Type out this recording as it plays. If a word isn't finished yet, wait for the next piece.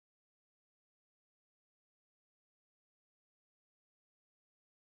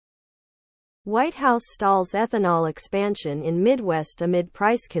White House stalls ethanol expansion in Midwest amid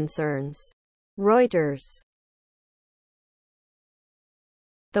price concerns. Reuters.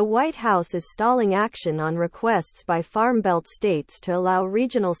 The White House is stalling action on requests by Farm Belt states to allow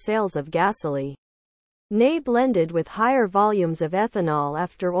regional sales of gasoline, blended with higher volumes of ethanol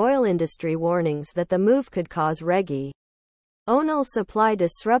after oil industry warnings that the move could cause regional supply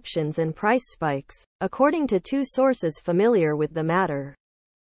disruptions and price spikes, according to two sources familiar with the matter.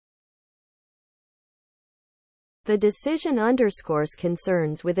 The decision underscores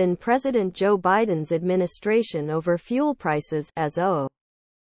concerns within President Joe Biden's administration over fuel prices, as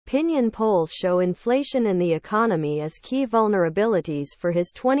opinion polls show inflation and the economy as key vulnerabilities for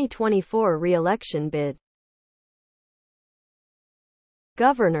his 2024 re-election bid.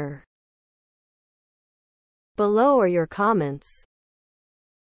 Governor. Below are your comments.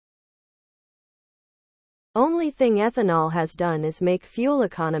 Only thing ethanol has done is make fuel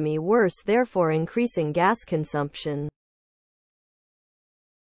economy worse, therefore increasing gas consumption.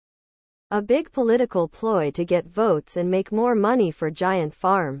 A big political ploy to get votes and make more money for giant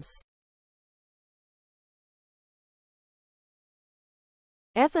farms.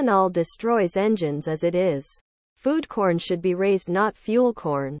 Ethanol destroys engines as it is. Food corn should be raised, not fuel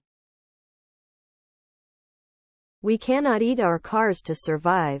corn. We cannot eat our cars to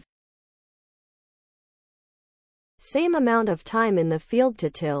survive. Same amount of time in the field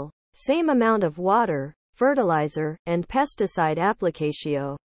to till, same amount of water, fertilizer, and pesticide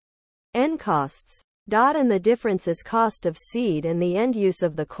application. N costs. And the difference is cost of seed and the end use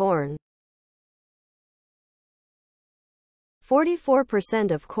of the corn. 44%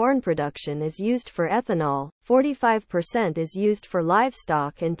 of corn production is used for ethanol, 45% is used for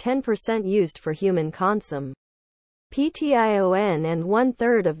livestock and 10% used for human consumption. And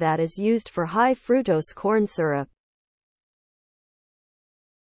 1/3 of that is used for high fructose corn syrup.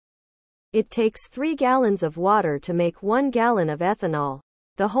 It takes 3 gallons of water to make 1 gallon of ethanol.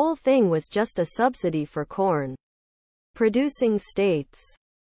 The whole thing was just a subsidy for corn producing states.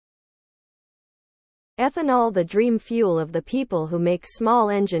 Ethanol, the dream fuel of the people who make small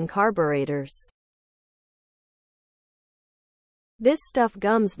engine carburetors. This stuff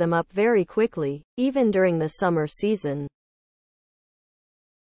gums them up very quickly, even during the summer season.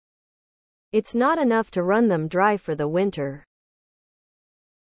 It's not enough to run them dry for the winter.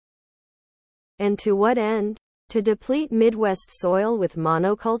 And to what end? To deplete Midwest soil with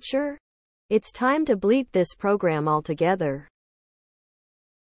monoculture? It's time to bleep this program altogether.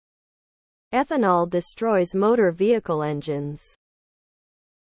 Ethanol destroys motor vehicle engines.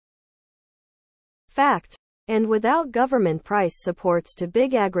 Fact. And without government price supports to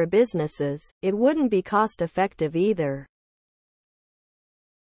big agribusinesses, it wouldn't be cost-effective either.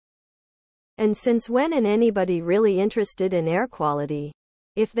 And since when is anybody really interested in air quality?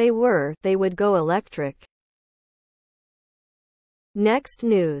 If they were, they would go electric. Next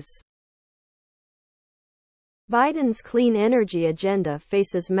news. Biden's clean energy agenda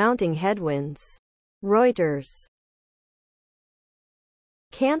faces mounting headwinds. Reuters.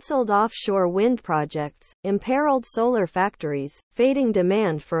 Cancelled offshore wind projects, imperiled solar factories, fading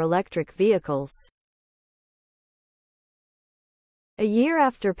demand for electric vehicles. A year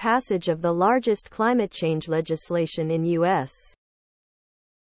after passage of the largest climate change legislation in U.S.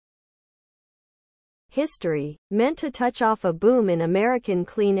 history, meant to touch off a boom in American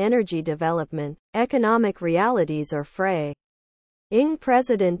clean energy development, economic realities are fraying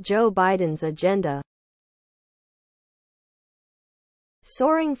President Joe Biden's agenda.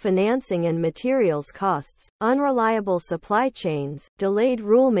 Soaring financing and materials costs, unreliable supply chains, delayed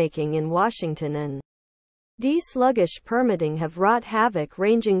rulemaking in Washington and sluggish permitting have wrought havoc,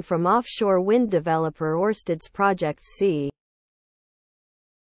 ranging from offshore wind developer Ørsted's projects. See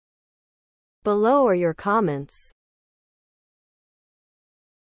below are your comments.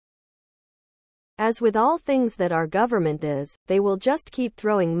 As with all things that our government is, they will just keep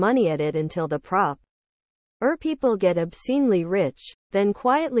throwing money at it until the people get obscenely rich, then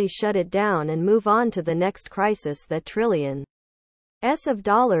quietly shut it down and move on to the next crisis that trillions of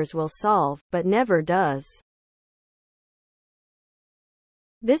dollars will solve, but never does.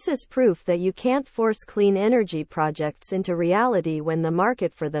 This is proof that you can't force clean energy projects into reality when the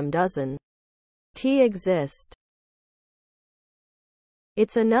market for them doesn't exist.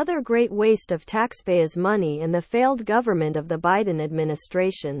 It's another great waste of taxpayers' money and the failed government of the Biden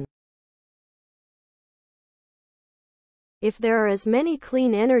administration. If there are as many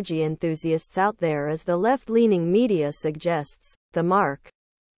clean energy enthusiasts out there as the left-leaning media suggests, the market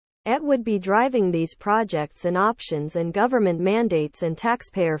would be driving these projects, and options and government mandates and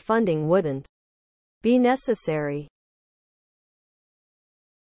taxpayer funding wouldn't be necessary.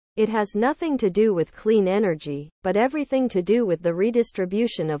 It has nothing to do with clean energy, but everything to do with the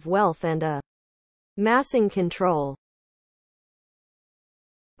redistribution of wealth and massing control.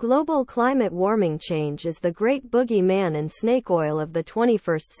 Global climate warming change is the great boogeyman and snake oil of the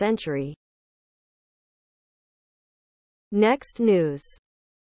 21st century. Next news.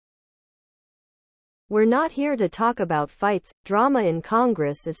 We're not here to talk about fights. Drama in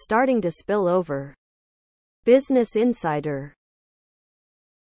Congress is starting to spill over. Business Insider.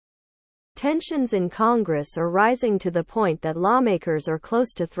 Tensions in Congress are rising to the point that lawmakers are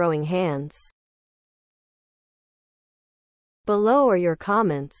close to throwing hands. Below are your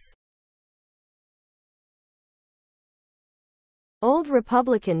comments. Old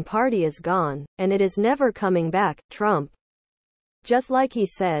Republican Party is gone, and it is never coming back, Trump. Just like he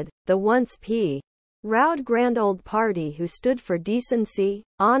said, the once proud grand old party who stood for decency,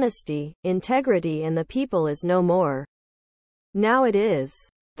 honesty, integrity and the people is no more. Now it is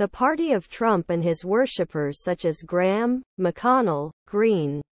the party of Trump and his worshippers such as Graham, McConnell,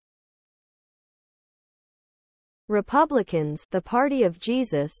 Green. Republicans, the party of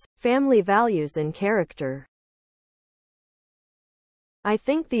Jesus, family values and character. I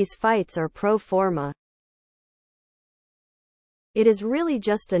think these fights are pro forma. It is really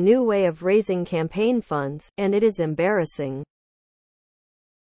just a new way of raising campaign funds, and it is embarrassing.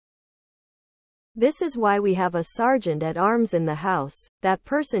 This is why we have a sergeant at arms in the House. That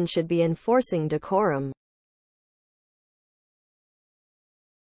person should be enforcing decorum.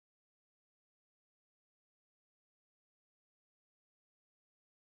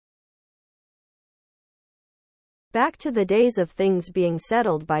 Back to the days of things being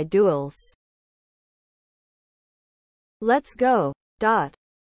settled by duels. Let's go.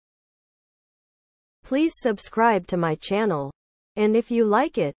 Please subscribe to my channel. And if you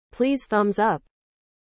like it, please thumbs up.